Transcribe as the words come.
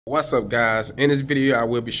What's up, guys? In this video I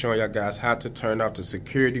will be showing y'all guys how to turn off the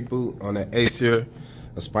security boot on the Acer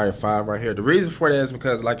Aspire 5 right here. The reason for that is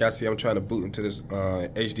because, like I see, I'm trying to boot into this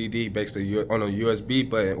HDD basically on a USB,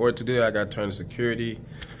 but in order to do that I gotta turn the security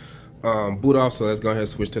boot off. So let's go ahead and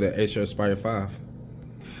switch to the Acer Aspire 5.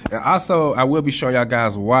 And also I will be showing y'all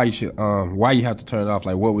guys why you should why you have to turn it off,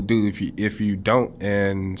 like what would do if you don't.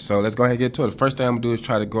 And so let's go ahead and get to it. The first thing I'm gonna do is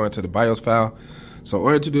try to go into the BIOS file. So in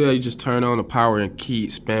order to do that, you just turn on the power and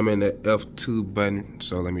keep spamming the F2 button.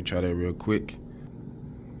 So let me try that real quick.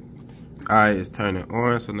 Alright, it's turning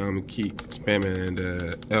on, so now I'm gonna keep spamming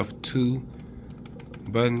the F2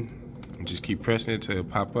 button and just keep pressing it till it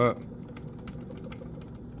pop up.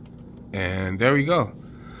 And there we go.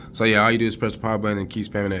 So yeah, all you do is press the power button and keep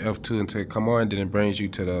spamming the F2 until it come on, then it brings you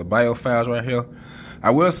to the BIOS files right here. I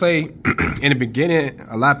will say, in the beginning,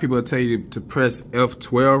 a lot of people will tell you to press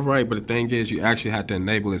F12, right? But the thing is, you actually have to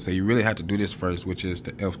enable it. So you really have to do this first, which is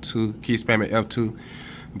the F2. Keep spamming F2.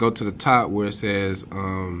 Go to the top where it says,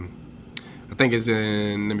 I think it's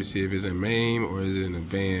in, let me see if it's in main or is it in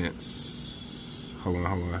advanced. Hold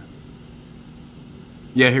on.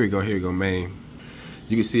 Yeah, here we go, main.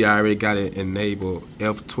 You can see I already got it enabled,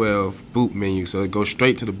 F12 boot menu. So it goes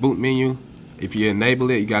straight to the boot menu. If you enable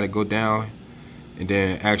it, you got to go down and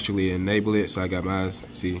then actually enable it. So I got mine,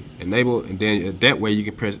 see, enable, and then that way you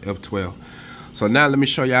can press F12. So now let me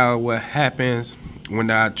show y'all what happens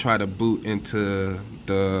when I try to boot into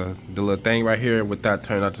the little thing right here without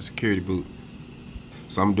turning off the security boot.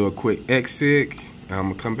 So I'm gonna do a quick exit and I'm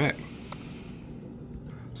gonna come back.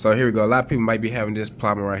 So here we go. A lot of people might be having this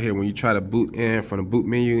problem right here. When you try to boot in from the boot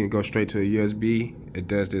menu and go straight to a USB, it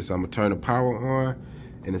does this. So I'm gonna turn the power on,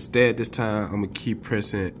 and instead this time I'm gonna keep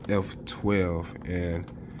pressing F12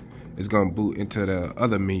 and it's gonna boot into the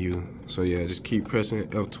other menu. So yeah, just keep pressing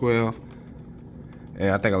F12. And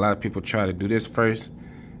I think a lot of people try to do this first.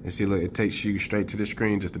 And see, look, it takes you straight to the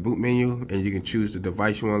screen, just the boot menu, and you can choose the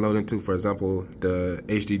device you want to load into. For example, the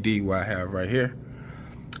HDD what I have right here.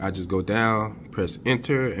 I just go down, press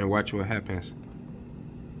enter, and watch what happens.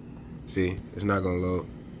 See, it's not gonna load.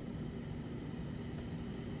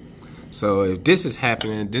 So if this is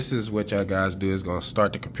happening, this is what y'all guys do. Is gonna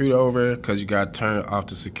start the computer over because you gotta turn off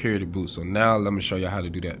the security boot. So now let me show you how to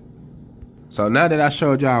do that. So now that I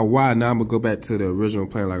showed y'all why, now I'm gonna go back to the original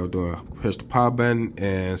plan like I'm doing. Press the power button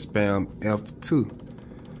and spam F2.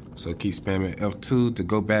 So keep spamming F2 to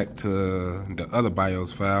go back to the other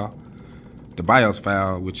BIOS file. The BIOS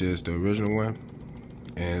file, which is the original one,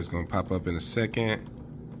 and it's gonna pop up in a second.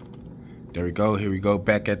 There we go. Here we go,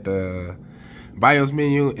 back at the BIOS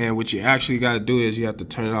menu, and what you actually got to do is you have to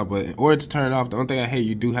turn it off. But in order to turn it off, the only thing I hate,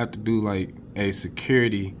 you do have to do like a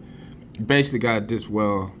security. You basically got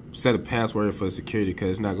to set a password for security because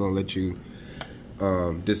it's not gonna let you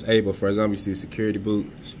disable. For example, you see security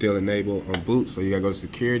boot still enabled on boot, so you gotta go to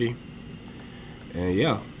security, and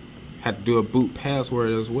yeah. Have to do a boot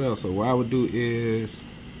password as well. So what I would do is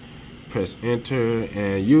press enter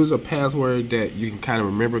and use a password that you can kind of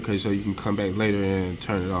remember, because so you can come back later and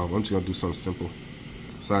turn it off. I'm just gonna do something simple.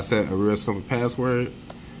 So I set a real simple password,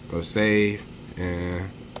 go to save, and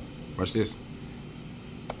watch this.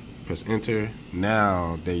 Press enter.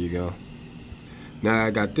 Now there you go. Now I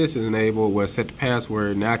got this enabled where I set the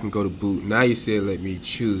password. Now I can go to boot. Now you see it let me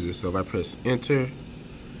choose it. So if I press enter,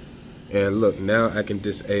 and look, now I can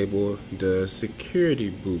disable the security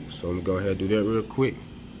boot. So I'm gonna go ahead and do that real quick.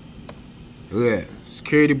 Look at that,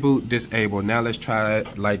 security boot disabled. Now let's try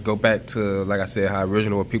it, like go back to, like I said, how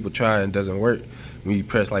original what people try and doesn't work. When you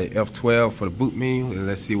press like F12 for the boot menu, and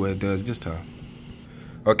let's see what it does this time.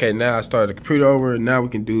 Okay, now I started the computer over. Now we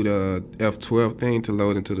can do the F12 thing to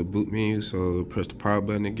load into the boot menu. So press the power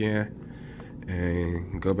button again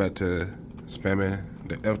and go back to spamming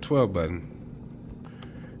the F12 button.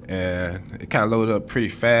 And it kind of loaded up pretty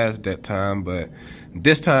fast that time, but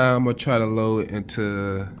this time I'm gonna try to load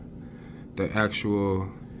into the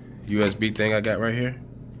actual USB thing I got right here,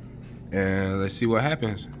 and let's see what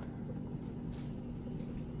happens.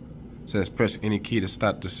 So let's press any key to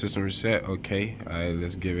stop the system reset. Okay, all right,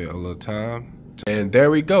 let's give it a little time. And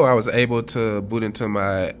there we go. I was able to boot into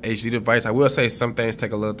my HD device. I will say some things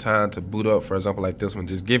take a little time to boot up. For example, like this one,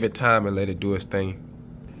 just give it time and let it do its thing.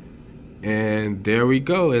 And there we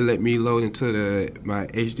go. It let me load into my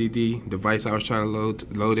HDD device I was trying to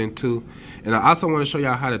load into. And I also want to show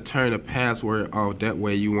y'all how to turn the password off. That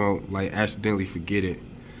way you won't like accidentally forget it.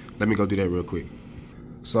 Let me go do that real quick.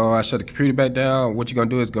 So I shut the computer back down. What you're gonna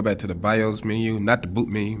do is go back to the BIOS menu, not the boot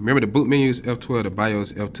menu. Remember, the boot menu is F12, the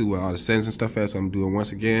BIOS F2 where all the settings and stuff at. So I'm gonna do it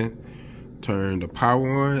once again. Turn the power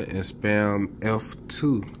on and spam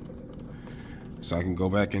F2. So I can go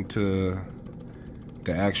back into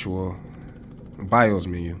the actual BIOS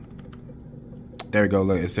menu. There we go.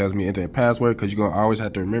 Look, it tells me enter a password because you're gonna always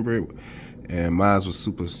have to remember it. And mine was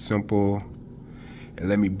super simple. And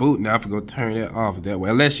let me boot. Now if I go turn it off that way,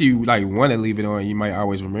 unless you like want to leave it on, you might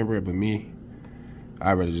always remember it. But me,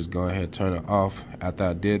 I'd rather just go ahead and turn it off after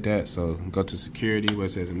I did that. So go to security where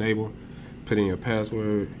it says enable, put in your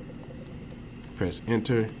password, press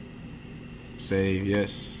enter, save,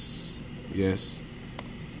 yes, yes,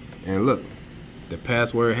 and look. The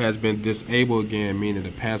password has been disabled again, meaning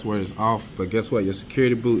the password is off. But guess what? Your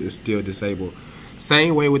security boot is still disabled.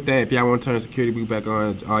 Same way with that. If y'all want to turn the security boot back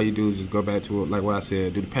on, all you do is just go back to it, like what I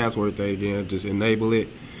said. Do the password thing again. Just enable it.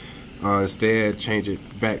 Instead, change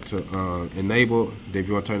it back to enable. If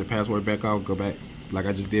you want to turn the password back off, go back like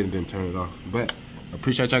I just did and then turn it off. But I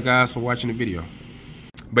appreciate y'all guys for watching the video.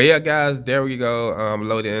 But yeah, guys, there we go.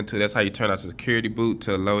 Load it into. That's how you turn out the security boot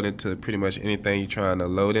to load into pretty much anything you're trying to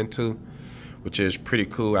load into, which is pretty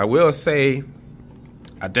cool. I will say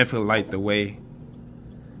I definitely like the way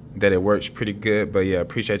that it works pretty good. But yeah,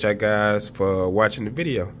 appreciate y'all guys for watching the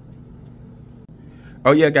video.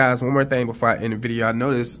 Oh yeah, guys, one more thing before I end the video. I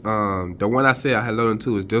noticed the one I said I had loaded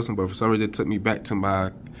into is this one, but for some reason it took me back to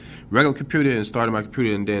my regular computer and started my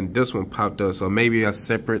computer, and then this one popped up. So maybe a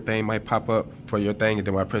separate thing might pop up for your thing, and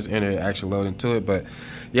then when I press enter, it actually load into it. But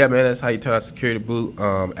yeah, man, that's how you turn out security boot.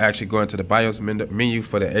 Actually go into the BIOS menu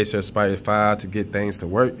for the Acer Spider 5 to get things to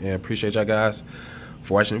work. And appreciate y'all guys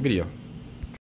for watching the video.